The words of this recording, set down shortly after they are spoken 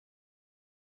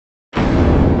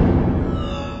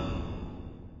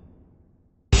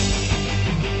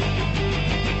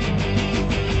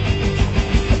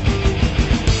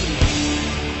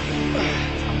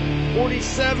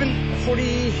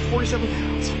weighs 47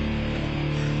 pounds.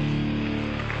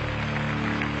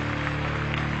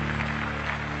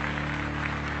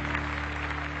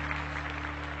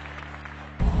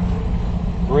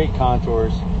 Great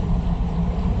contours.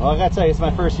 Well, I gotta tell you, it's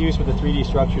my first use with the 3D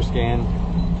structure scan,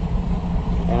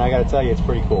 and I gotta tell you, it's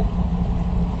pretty cool.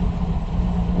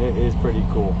 It is pretty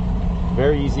cool.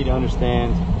 Very easy to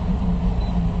understand.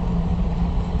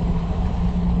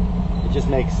 It just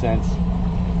makes sense.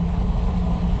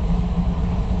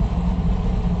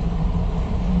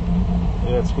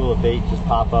 Look at that school of bait just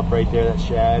pop up right there, that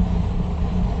shad.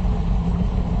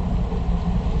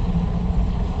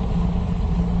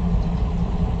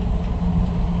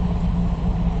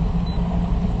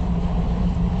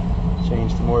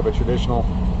 Change to more of a traditional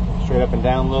straight up and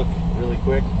down look really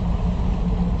quick.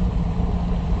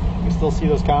 You can still see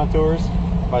those contours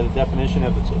by the definition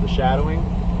of the shadowing,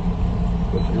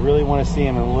 but if you really want to see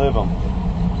them and live them,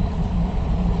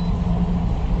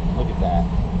 look at that.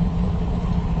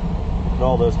 Look at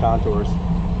all those contours.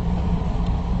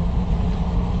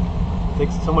 It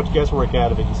takes so much guesswork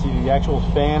out of it. You see the actual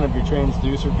fan of your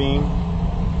transducer beam.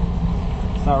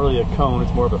 It's not really a cone,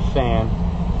 it's more of a fan.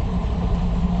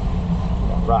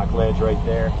 Rock ledge right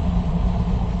there.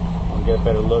 Want to get a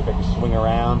better look, I can swing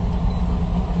around.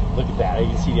 Look at that, you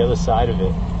can see the other side of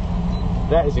it.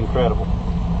 That is incredible.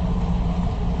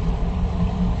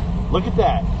 Look at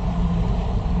that.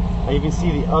 I even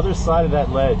see the other side of that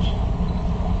ledge.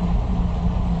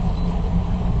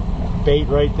 Bait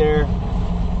right there.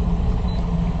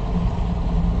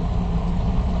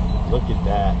 Look at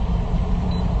that.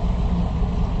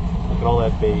 Look at all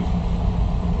that bait.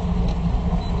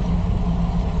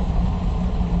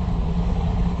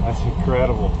 That's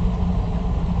incredible.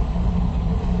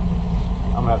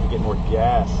 I'm gonna have to get more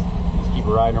gas. Just keep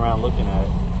riding around looking at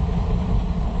it.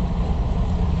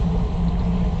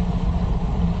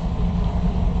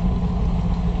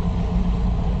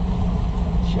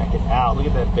 Check it out. Look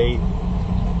at that bait.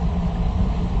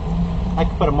 I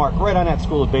can put a mark right on that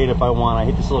school of bait if I want. I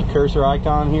hit this little cursor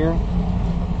icon here.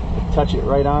 Touch it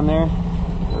right on there.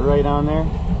 Right on there.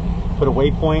 Put a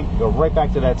waypoint, go right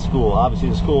back to that school. Obviously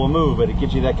the school will move, but it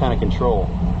gives you that kind of control.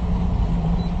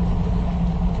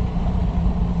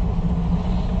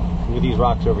 Look at these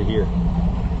rocks over here.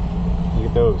 Look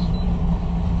at those.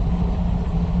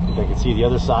 If I can see the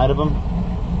other side of them.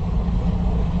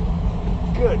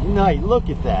 Good night, look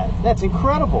at that. That's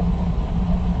incredible.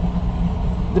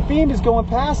 The beam is going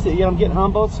past it, yet I'm getting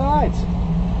on both sides.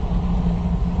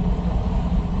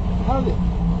 How did it?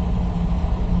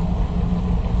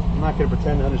 I'm not going to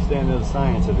pretend to understand the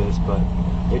science of this, but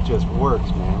it just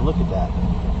works, man. Look at that.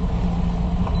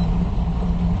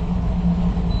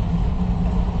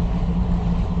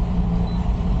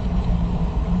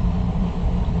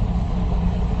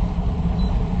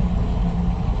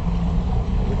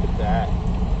 Look at that.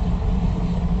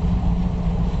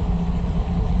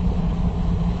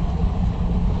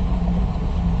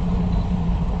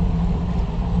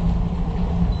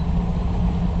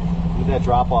 Look at that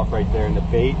drop off right there in the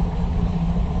bait.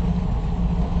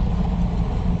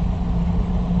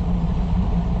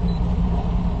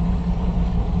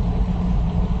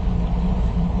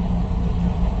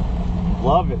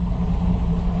 Love it.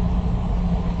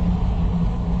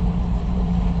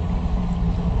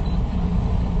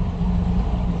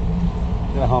 Look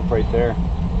at that hump right there.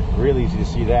 Really easy to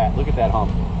see that. Look at that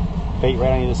hump. Bait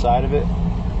right on either side of it.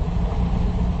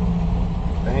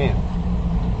 Bam.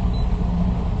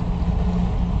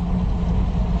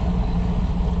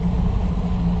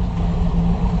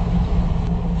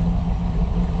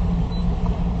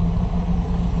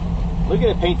 Look at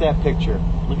it paint that picture.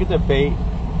 Look at the bait.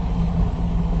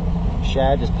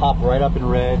 Shad just pop right up in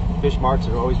red. Fish marks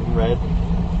are always in red.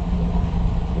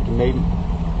 Maybe.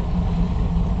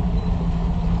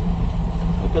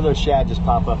 Look at those shad just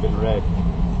pop up in red.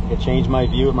 I can change my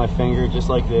view with my finger just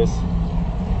like this.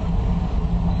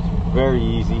 It's very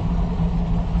easy.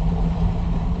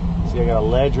 See, I got a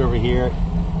ledge over here,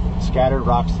 scattered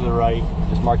rocks to the right,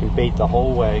 just marking bait the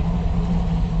whole way.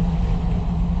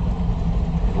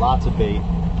 Lots of bait.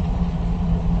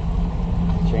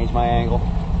 Change my angle.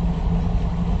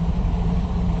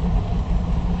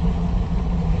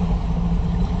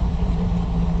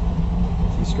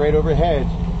 Straight overhead,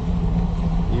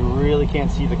 you really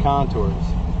can't see the contours.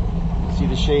 You see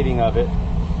the shading of it,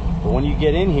 but when you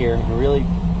get in here and really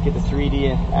get the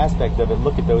 3D aspect of it,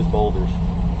 look at those boulders.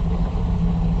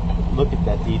 Look at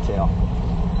that detail.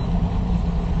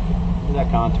 Look at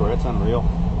that contour. That's unreal.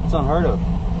 That's unheard of.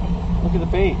 Look at the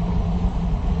bait.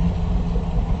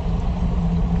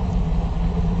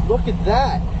 Look at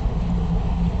that.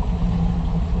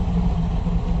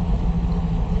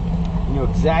 know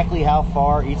exactly how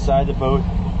far each side of the boat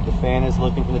the fan is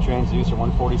looking from the transducer.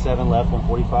 147 left,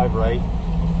 145 right.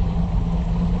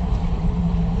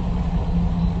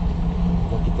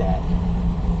 Look at that.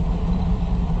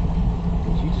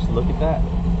 Did you just look at that?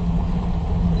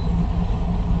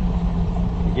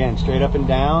 Again, straight up and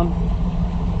down.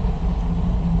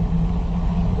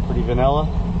 Pretty vanilla.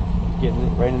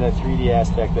 Getting right into that 3D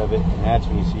aspect of it, and that's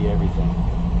when you see everything.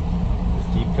 There's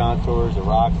deep contours, the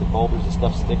rocks, the boulders, the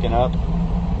stuff sticking up.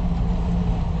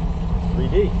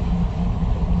 3D.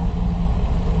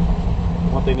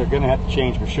 One thing they're going to have to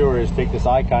change for sure is take this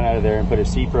icon out of there and put a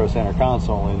C-Pro center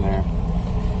console in there.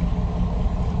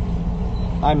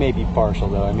 I may be partial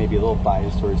though, I may be a little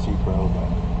biased towards C-Pro,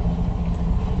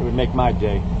 but it would make my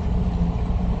day.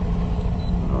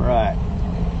 Alright.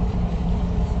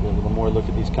 Let's get a little more look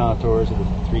at these contours of the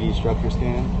 3D structure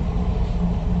scan.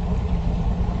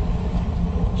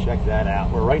 Check that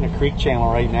out. We're right in a creek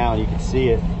channel right now, and you can see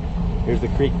it. Here's the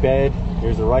creek bed,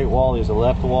 here's the right wall, here's the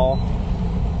left wall.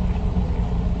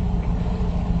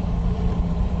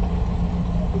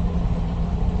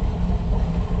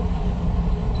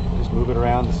 Just move it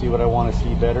around to see what I want to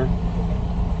see better.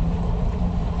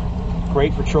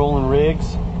 Great for trolling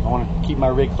rigs. I want to keep my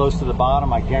rig close to the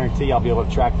bottom. I guarantee I'll be able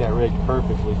to track that rig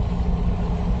perfectly.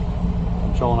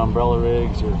 I'm trolling umbrella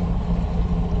rigs or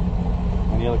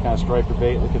any other kind of striper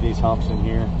bait. Look at these humps in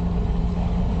here.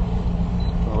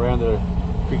 We're around the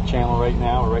creek channel right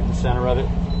now. We're right in the center of it.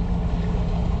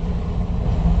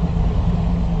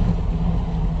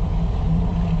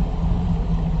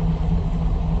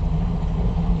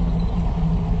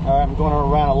 Alright, I'm going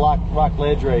around a rock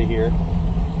ledge right here.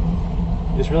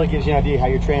 This really gives you an idea how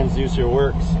your transducer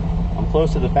works. I'm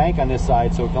close to the bank on this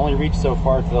side, so it can only reach so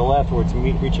far to the left, where it's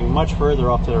reaching much further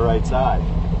off to the right side.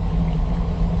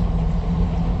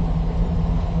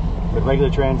 With regular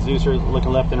transducer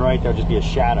looking left and right, there'll just be a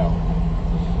shadow.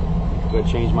 I'm going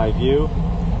to change my view.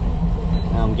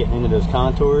 Now I'm getting into those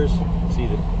contours. See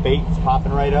the bait's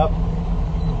popping right up.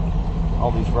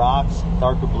 All these rocks,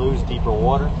 darker blues, deeper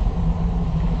water.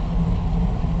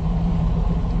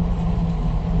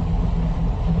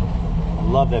 I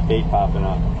love that bait popping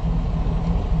up.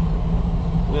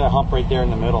 Look at that hump right there in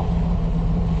the middle.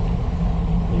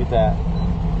 Look at that.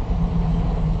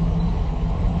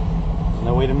 There's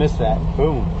no way to miss that.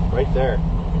 Boom, right there.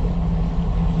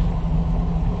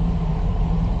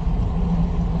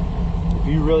 If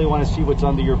you really want to see what's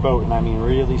under your boat, and I mean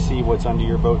really see what's under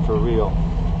your boat for real,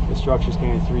 the Structure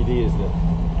Scan 3D is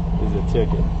the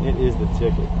ticket. It is the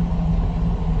ticket.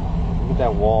 Look at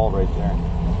that wall right there.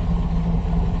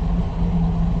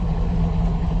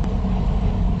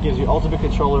 Gives you ultimate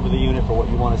control over the unit for what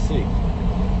you want to see.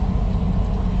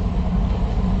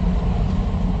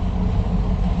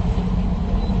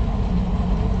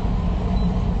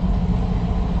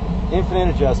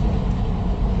 Infinite adjustment.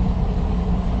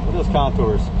 Look at those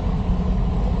contours.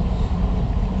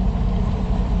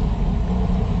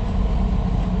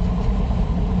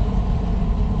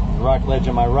 The rock ledge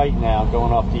on my right now,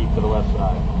 going off deep to the left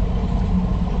side.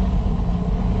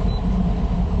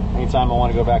 Anytime I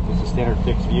want to go back to the standard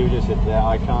fixed view, just hit the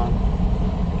icon.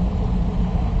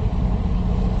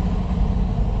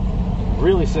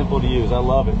 Really simple to use. I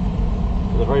love it.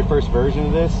 For the very first version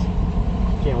of this,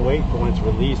 can't wait for when it's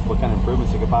released, what kind of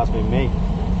improvements it could possibly make.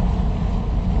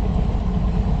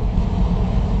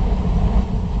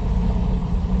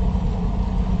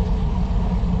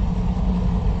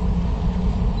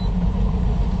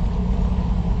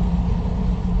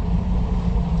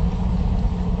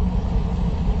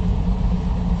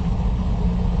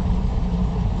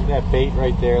 That bait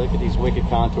right there, look at these wicked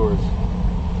contours.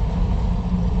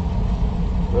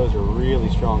 Those are really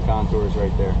strong contours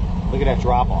right there. Look at that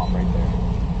drop off right there.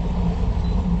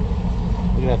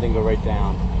 Look at that thing go right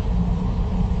down.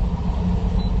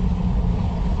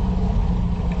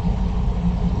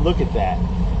 Look at that.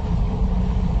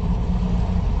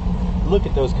 Look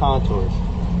at those contours.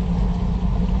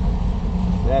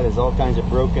 That is all kinds of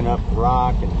broken up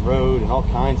rock and road and all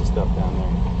kinds of stuff down there.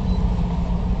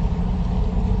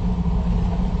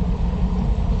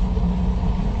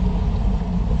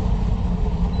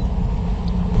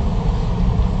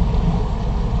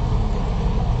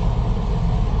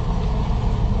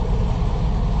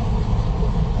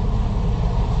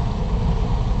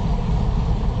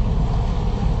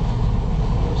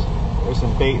 There's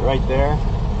some bait right there.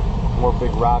 More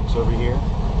big rocks over here.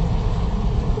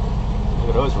 Look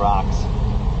at those rocks.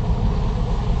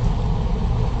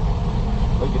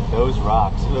 Look at those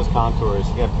rocks. Look at those contours.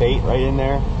 You got bait right in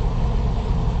there.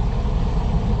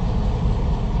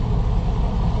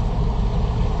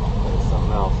 That is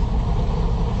something else.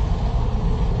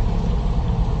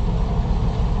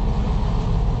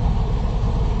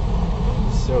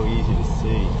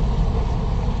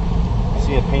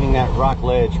 rock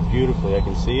ledge beautifully. I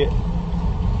can see it.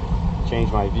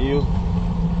 Change my view.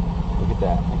 Look at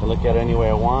that. I can look at it any way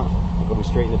I want. I can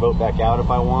straighten the boat back out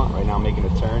if I want. Right now I'm making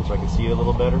a turn so I can see it a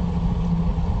little better.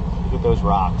 Look at those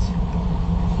rocks.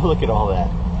 Look at all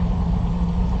that.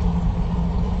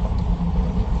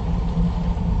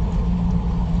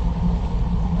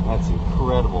 That's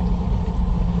incredible.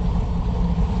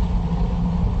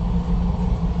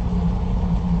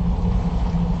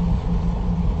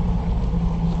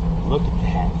 Look at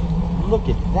that. Look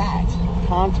at that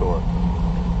contour.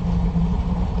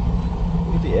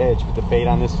 Look at the edge with the bait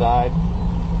on this side.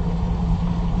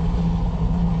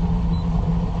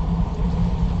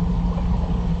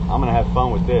 I'm gonna have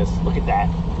fun with this. Look at that.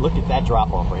 Look at that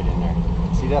drop off right in there.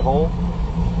 See that hole?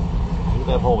 Look at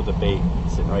that hole with the bait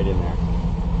sitting right in there.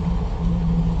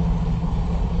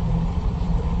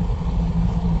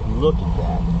 Look at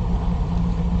that.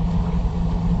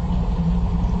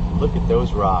 Look at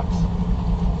those rocks.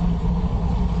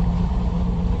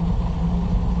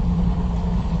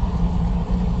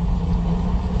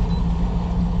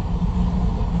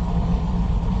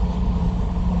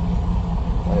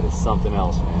 That is something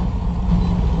else,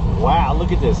 man. Wow,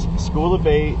 look at this. School of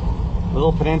Bait,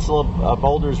 little peninsula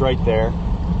boulders right there.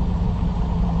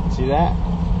 See that?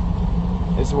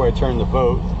 This is where I turned the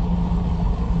boat.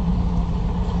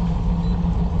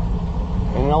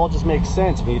 And it all just makes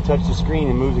sense when you touch the screen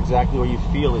and moves exactly where you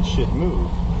feel it should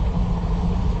move.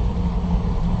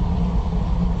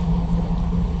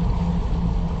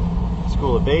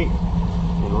 School of Bait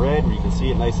in red where you can see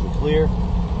it nice and clear.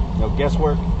 No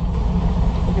guesswork.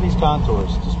 Look at these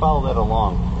contours. Just follow that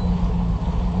along.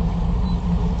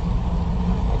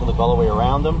 I can look all the way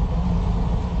around them.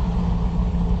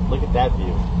 Look at that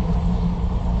view.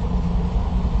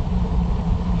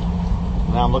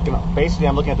 Now I'm looking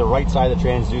at the right side of the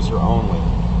transducer only.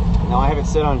 Now I have it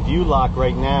set on view lock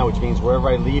right now, which means wherever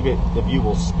I leave it, the view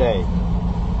will stay.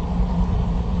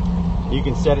 You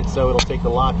can set it so it'll take the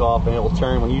lock off and it will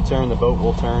turn. When you turn, the boat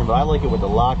will turn, but I like it with the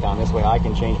lock on. This way I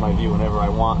can change my view whenever I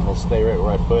want and it'll stay right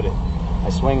where I put it. I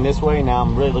swing this way, now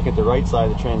I'm really looking at the right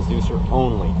side of the transducer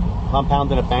only. If I'm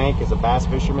pounding a bank as a bass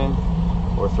fisherman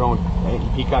or throwing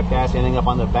peacock bass, anything up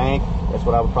on the bank, that's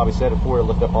what I would probably set it for, to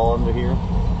look up all under here.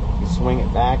 You swing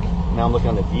it back. Now I'm looking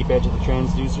on the deep edge of the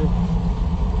transducer.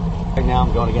 Right now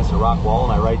I'm going against a rock wall on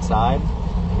my right side.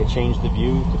 I can change the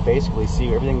view to basically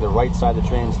see everything the right side of the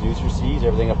transducer sees,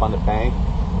 everything up on the bank.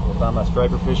 If I'm a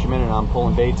striper fisherman and I'm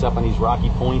pulling baits up on these rocky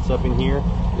points up in here,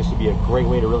 this would be a great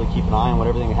way to really keep an eye on what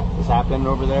everything is happening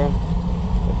over there.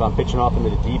 If I'm pitching off into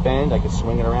the deep end, I can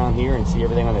swing it around here and see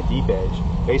everything on the deep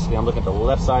edge. Basically, I'm looking at the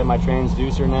left side of my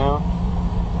transducer now.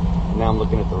 And now I'm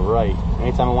looking at the right.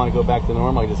 Anytime I want to go back to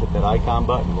normal, I just hit that icon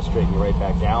button. It'll straighten me right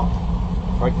back out.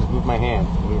 Or I can just move my hand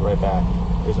and move right back.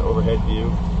 There's an overhead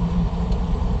view.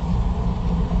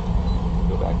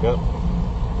 Go back up.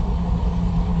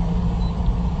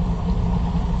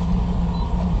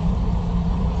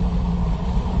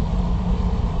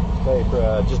 Okay,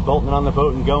 for just bolting on the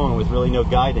boat and going with really no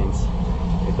guidance.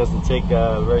 It doesn't take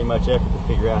very much effort to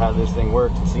figure out how this thing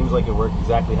works. It seems like it works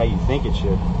exactly how you think it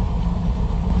should.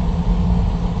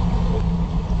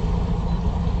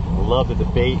 I love that the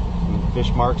bait and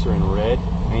fish marks are in red.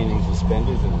 Anything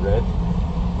suspended is in red,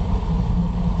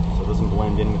 so it doesn't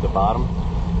blend in with the bottom.